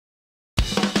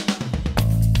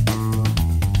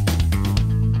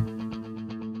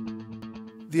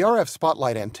The RF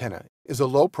spotlight antenna is a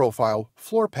low-profile,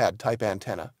 floor-pad type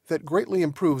antenna that greatly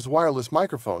improves wireless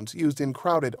microphones used in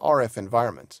crowded RF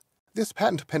environments. This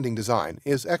patent-pending design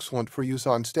is excellent for use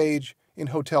on stage, in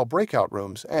hotel breakout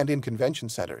rooms, and in convention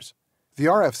centers. The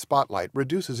RF spotlight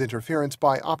reduces interference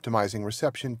by optimizing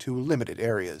reception to limited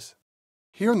areas.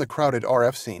 Here in the crowded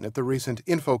RF scene at the recent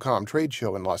Infocom trade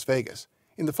show in Las Vegas,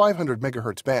 in the 500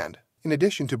 MHz band, in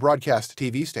addition to broadcast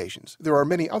TV stations, there are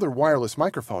many other wireless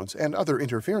microphones and other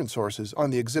interference sources on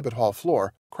the exhibit hall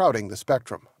floor, crowding the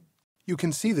spectrum. You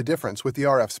can see the difference with the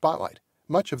RF spotlight.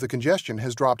 Much of the congestion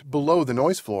has dropped below the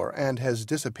noise floor and has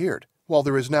disappeared, while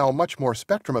there is now much more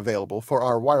spectrum available for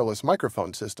our wireless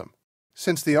microphone system.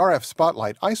 Since the RF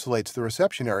spotlight isolates the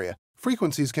reception area,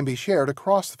 frequencies can be shared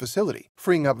across the facility,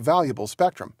 freeing up valuable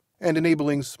spectrum and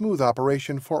enabling smooth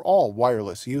operation for all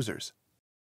wireless users.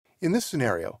 In this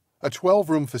scenario, a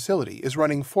 12-room facility is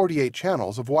running 48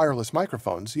 channels of wireless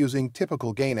microphones using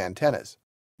typical gain antennas.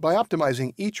 By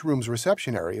optimizing each room's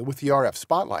reception area with the RF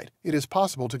spotlight, it is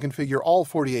possible to configure all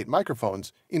 48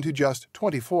 microphones into just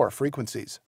 24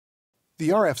 frequencies. The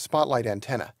RF spotlight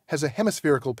antenna has a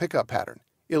hemispherical pickup pattern,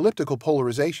 elliptical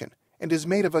polarization, and is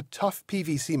made of a tough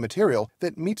PVC material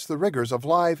that meets the rigors of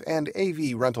live and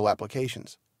AV rental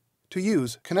applications. To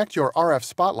use, connect your RF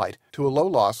spotlight to a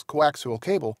low-loss coaxial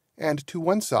cable and to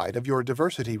one side of your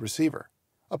diversity receiver.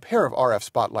 A pair of RF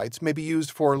spotlights may be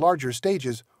used for larger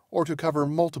stages or to cover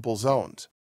multiple zones.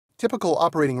 Typical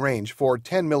operating range for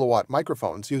 10 milliwatt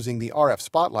microphones using the RF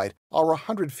spotlight are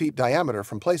 100 feet diameter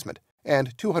from placement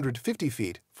and 250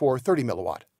 feet for 30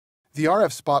 milliwatt. The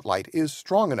RF spotlight is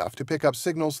strong enough to pick up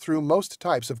signals through most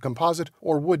types of composite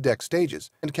or wood deck stages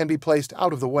and can be placed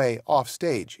out of the way off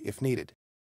stage if needed.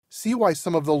 See why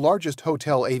some of the largest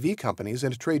hotel AV companies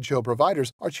and trade show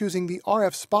providers are choosing the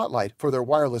RF spotlight for their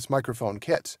wireless microphone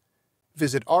kits.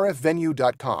 Visit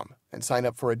rfvenue.com and sign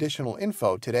up for additional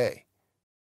info today.